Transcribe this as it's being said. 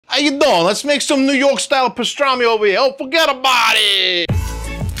How you doing? Let's make some New York style pastrami over here. Oh, forget about it.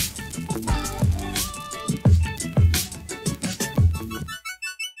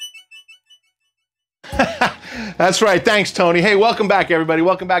 That's right. Thanks, Tony. Hey, welcome back, everybody.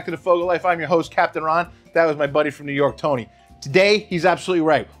 Welcome back to the FOGO Life. I'm your host, Captain Ron. That was my buddy from New York, Tony. Today, he's absolutely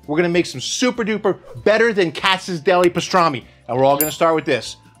right. We're gonna make some super duper better than Katz's Deli pastrami. And we're all gonna start with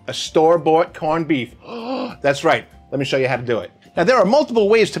this, a store-bought corned beef. That's right. Let me show you how to do it. Now, there are multiple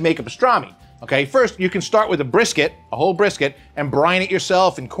ways to make a pastrami. Okay, first, you can start with a brisket, a whole brisket, and brine it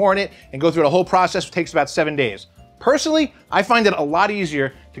yourself and corn it and go through the whole process, which takes about 7 days. Personally, I find it a lot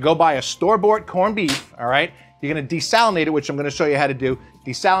easier to go buy a store-bought corned beef, all right? You're gonna desalinate it, which I'm gonna show you how to do.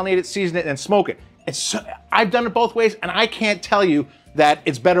 Desalinate it, season it, and smoke it. I've done it both ways, and I can't tell you that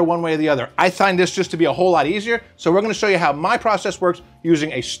it's better one way or the other. I find this just to be a whole lot easier, so we're gonna show you how my process works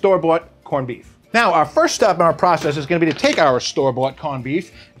using a store-bought corned beef. Now, our first step in our process is gonna be to take our store-bought corned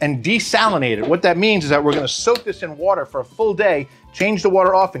beef and desalinate it. What that means is that we're gonna soak this in water for a full day, change the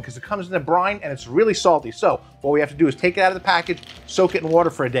water often because it comes in the brine and it's really salty. So what we have to do is take it out of the package, soak it in water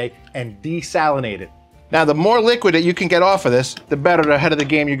for a day, and desalinate it. Now, the more liquid that you can get off of this, the better the head of the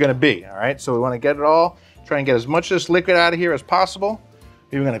game you're gonna be, all right? So we wanna get it all, try and get as much of this liquid out of here as possible.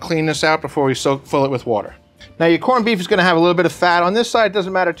 We're gonna clean this out before we fill it with water. Now, your corned beef is gonna have a little bit of fat. On this side, it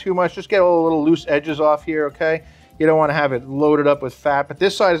doesn't matter too much. Just get all the little loose edges off here, okay? You don't wanna have it loaded up with fat, but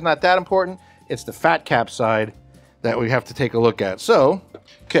this side is not that important. It's the fat cap side that we have to take a look at. So,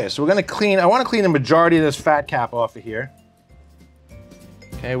 okay, so we're gonna clean, I wanna clean the majority of this fat cap off of here.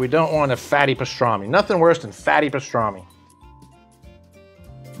 Okay, we don't want a fatty pastrami. Nothing worse than fatty pastrami.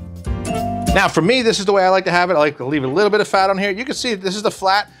 Now, for me, this is the way I like to have it. I like to leave a little bit of fat on here. You can see this is the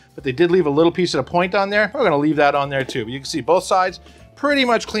flat, but they did leave a little piece of the point on there. We're gonna leave that on there too. But you can see both sides pretty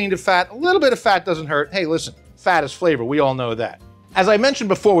much cleaned of fat. A little bit of fat doesn't hurt. Hey, listen, fat is flavor. We all know that. As I mentioned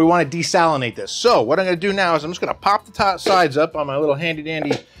before, we want to desalinate this. So what I'm gonna do now is I'm just gonna pop the top sides up on my little handy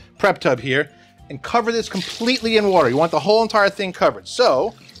dandy prep tub here and cover this completely in water. You want the whole entire thing covered.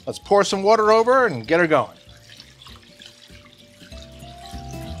 So let's pour some water over and get her going.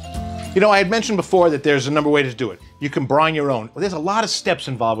 You know, I had mentioned before that there's a number of ways to do it. You can brine your own. Well, there's a lot of steps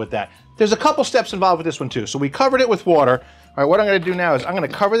involved with that. There's a couple steps involved with this one too. So we covered it with water. All right, what I'm gonna do now is I'm gonna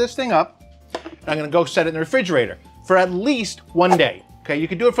cover this thing up and I'm gonna go set it in the refrigerator for at least 1 day. Okay, you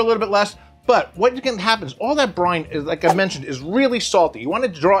can do it for a little bit less, but what can happen is all that brine, is, like I mentioned, is really salty. You want to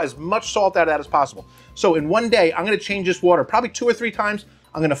draw as much salt out of that as possible. So in 1 day, I'm gonna change this water probably 2 or 3 times.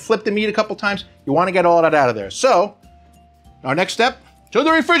 I'm gonna flip the meat a couple times. You wanna get all that out of there. So, our next step, to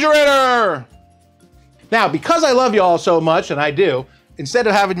the refrigerator. Now, because I love y'all so much, and I do, instead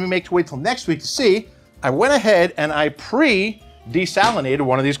of having me wait till next week to see, I went ahead and I pre-desalinated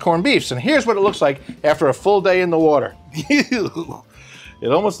one of these corned beefs. And here's what it looks like after a full day in the water.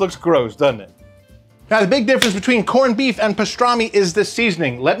 It almost looks gross, doesn't it? Now, the big difference between corned beef and pastrami is the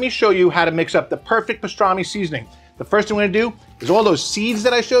seasoning. Let me show you how to mix up the perfect pastrami seasoning. The first thing we're gonna do is all those seeds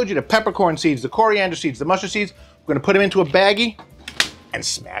that I showed you, the peppercorn seeds, the coriander seeds, the mustard seeds, we're gonna put them into a baggie and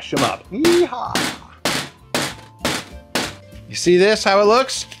smash them up. Yeehaw! You see this, how it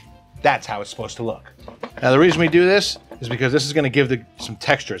looks? That's how it's supposed to look. Now, the reason we do this is because this is gonna give some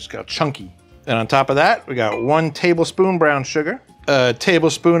texture. It's got chunky. And on top of that, we got 1 tablespoon brown sugar, a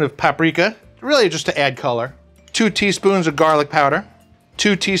tablespoon of paprika, really just to add color, 2 teaspoons of garlic powder,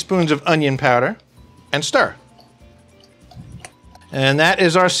 2 teaspoons of onion powder, and stir. And that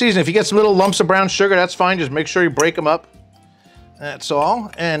is our seasoning. If you get some little lumps of brown sugar, that's fine. Just make sure you break them up. That's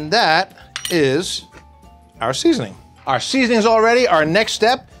all. And that is our seasoning. Our seasoning is all ready. Our next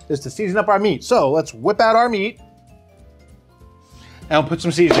step is to season up our meat. So let's whip out our meat and we'll put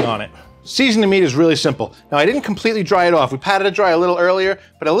some seasoning on it. Seasoning the meat is really simple. Now, I didn't completely dry it off. We patted it dry a little earlier,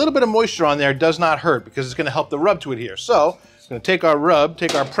 but a little bit of moisture on there does not hurt because it's gonna help the rub to adhere. So I'm gonna take our rub,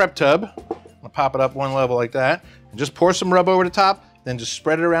 take our prep tub, I'm gonna pop it up 1 level like that, and just pour some rub over the top, then just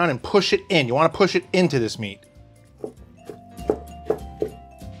spread it around and push it in. You wanna push it into this meat.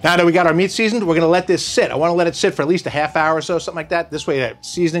 Now that we got our meat seasoned, we're gonna let this sit. I wanna let it sit for at least a half hour or so, something like that. This way that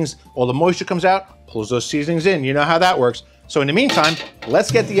seasonings, all the moisture comes out, pulls those seasonings in. You know how that works. So in the meantime, let's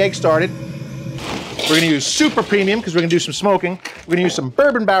get the egg started. We're gonna use super premium because we're gonna do some smoking. We're gonna use some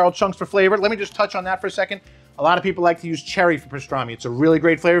bourbon barrel chunks for flavor. Let me just touch on that for a second. A lot of people like to use cherry for pastrami. It's a really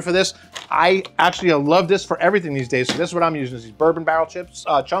great flavor for this. I actually love this for everything these days. So this is what I'm using, is these bourbon barrel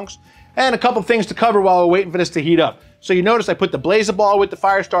chunks. And a couple things to cover while we're waiting for this to heat up. So you notice I put the blazer ball with the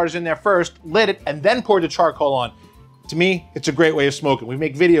fire starters in there first, lit it, and then poured the charcoal on. To me, it's a great way of smoking. We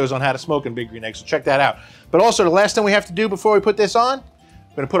make videos on how to smoke in Big Green Egg, so check that out. But also, the last thing we have to do before we put this on,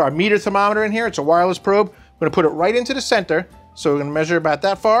 we're gonna put our meter thermometer in here. It's a wireless probe. We're gonna put it right into the center, So we're gonna measure about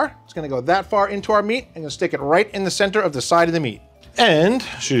that far. It's gonna go that far into our meat and gonna stick it right in the center of the side of the meat. And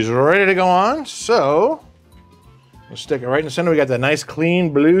she's ready to go on, so we'll stick it right in the center. We got that nice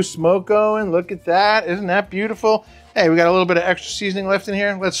clean blue smoke going. Look at that, isn't that beautiful? Hey, we got a little bit of extra seasoning left in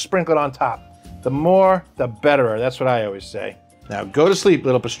here. Let's sprinkle it on top. The more, the better. That's what I always say. Now go to sleep,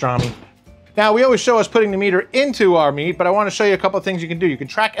 little pastrami. Now we always show us putting the meter into our meat, but I want to show you a couple of things you can do. You can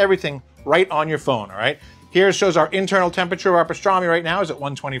track everything right on your phone, all right? Here it shows our internal temperature of our pastrami right now is at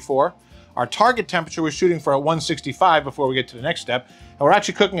 124. Our target temperature we're shooting for at 165 before we get to the next step. And we're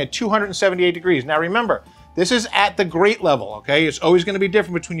actually cooking at 278 degrees. Now remember, this is at the grate level, okay? It's always gonna be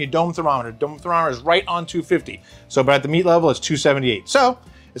different between your dome thermometer. Dome thermometer is right on 250. So, but at the meat level, it's 278. So,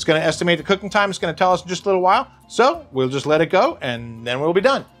 it's gonna estimate the cooking time. It's gonna tell us in just a little while. So, we'll just let it go and then we'll be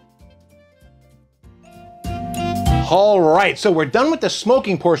done. All right, so we're done with the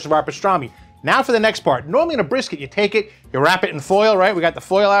smoking portion of our pastrami. Now for the next part. Normally in a brisket, you take it, you wrap it in foil, right? We got the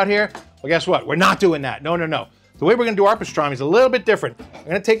foil out here. Well, guess what? We're not doing that. No, no, no. The way we're gonna do our pastrami is a little bit different. I'm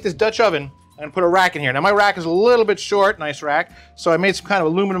gonna take this Dutch oven, I'm gonna put a rack in here. Now my rack is a little bit short, nice rack. So I made some kind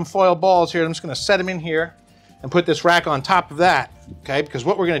of aluminum foil balls here. I'm just gonna set them in here and put this rack on top of that, okay? Because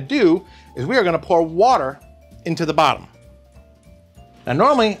what we're gonna do is we are gonna pour water into the bottom. Now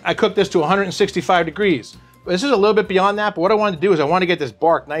normally I cook this to 165 degrees. But this is a little bit beyond that, but what I want to do is I want to get this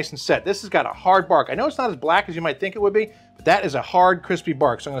bark nice and set. This has got a hard bark. I know it's not as black as you might think it would be, but that is a hard, crispy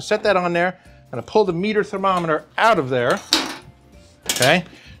bark. So I'm going to set that on there. I'm going to pull the meter thermometer out of there. Okay.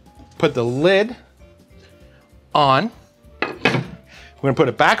 Put the lid on. We're going to put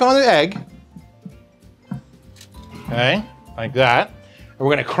it back on the egg. Okay, like that. And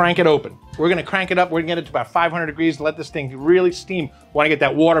we're going to crank it open. We're gonna crank it up. We're gonna get it to about 500 degrees and let this thing really steam. We wanna get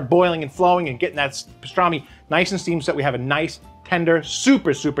that water boiling and flowing and getting that pastrami nice and steamed so that we have a nice, tender,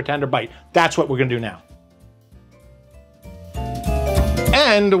 super, super tender bite. That's what we're gonna do now.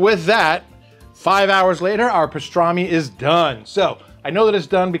 And with that, 5 hours later, our pastrami is done. So I know that it's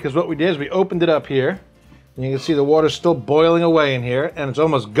done because what we did is we opened it up here. And you can see the water's still boiling away in here and it's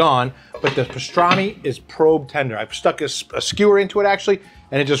almost gone, but the pastrami is probe tender. I've stuck a skewer into it actually,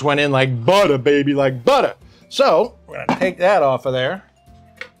 and it just went in like butter, baby, like butter. So we're gonna take that off of there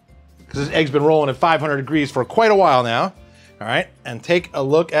because this egg's been rolling at 500 degrees for quite a while now. All right, and take a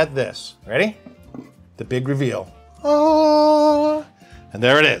look at this. Ready? The big reveal. Oh, and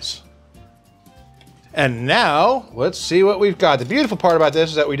there it is. And now, let's see what we've got. The beautiful part about this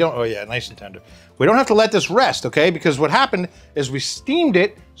is that we don't, oh yeah, nice and tender. We don't have to let this rest, okay? Because what happened is we steamed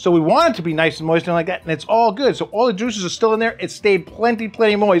it, so we want it to be nice and moist and like that, and it's all good. So all the juices are still in there. It stayed plenty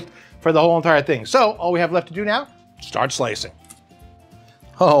moist for the whole entire thing. So all we have left to do now, start slicing.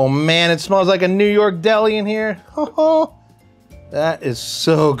 Oh man, it smells like a New York deli in here. Oh, that is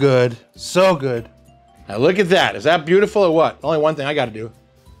so good, so good. Now look at that. Is that beautiful or what? Only one thing I gotta do.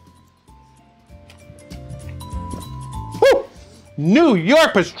 New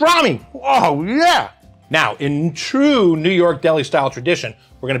York pastrami. Oh yeah. Now, in true New York deli style tradition,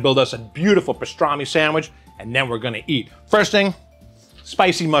 we're gonna build us a beautiful pastrami sandwich and then we're gonna eat. First thing,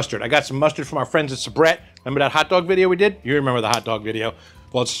 spicy mustard. I got some mustard from our friends at Sabret. Remember that hot dog video we did? You remember the hot dog video.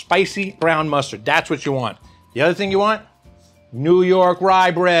 Well, it's spicy brown mustard. That's what you want. The other thing you want, New York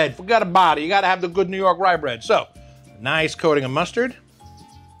rye bread. Forget about it. You gotta have the good New York rye bread. So, nice coating of mustard.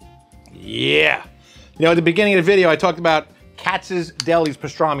 Yeah. You know, at the beginning of the video, I talked about Katz's Deli's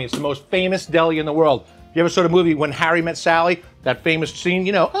pastrami. It's the most famous deli in the world. You ever saw the movie When Harry Met Sally? That famous scene,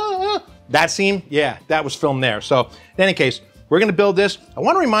 you know, that scene? Yeah, that was filmed there. So, in any case, we're gonna build this. I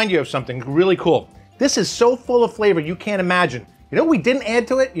wanna remind you of something really cool. This is so full of flavor, you can't imagine. You know what we didn't add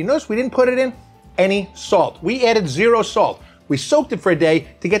to it? You notice we didn't put it in any salt. We added 0 salt. We soaked it for a day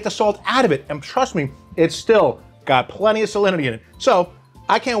to get the salt out of it. And trust me, it's still got plenty of salinity in it. So,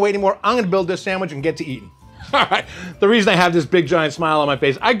 I can't wait anymore. I'm gonna build this sandwich and get to eating. All right, the reason I have this big giant smile on my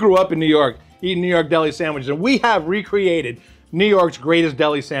face, I grew up in New York eating New York deli sandwiches, and we have recreated New York's greatest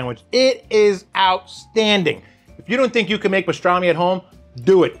deli sandwich. It is outstanding. If you don't think you can make pastrami at home,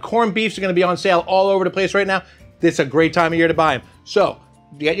 do it. Corned beefs are gonna be on sale all over the place right now. This is a great time of year to buy them. So,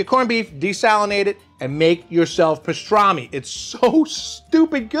 get your corned beef, desalinate it, and make yourself pastrami. It's so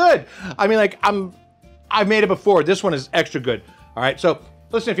stupid good. I mean, like, I've made it before. This one is extra good. All right, so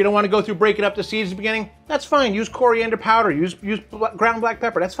listen, if you don't want to go through breaking up the seeds at the beginning, that's fine. Use coriander powder, use ground black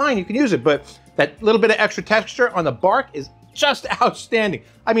pepper. That's fine, you can use it. But that little bit of extra texture on the bark is just outstanding.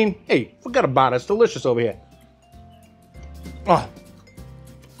 I mean, hey, forget about it. It's delicious over here. Oh,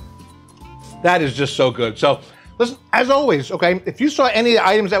 that is just so good. So listen, as always, okay, if you saw any of the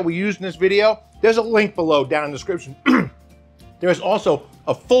items that we used in this video, there's a link below down in the description. There's also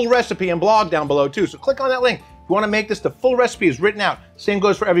a full recipe and blog down below too. So click on that link. you want to make this, the full recipe is written out. Same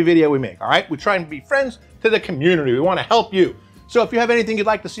goes for every video we make, all right? We try and be friends to the community. We want to help you. So if you have anything you'd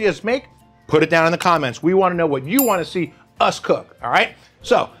like to see us make, put it down in the comments. We want to know what you want to see us cook, all right?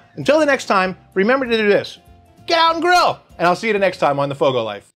 So until the next time, remember to do this. Get out and grill. And I'll see you the next time on The FOGO Life.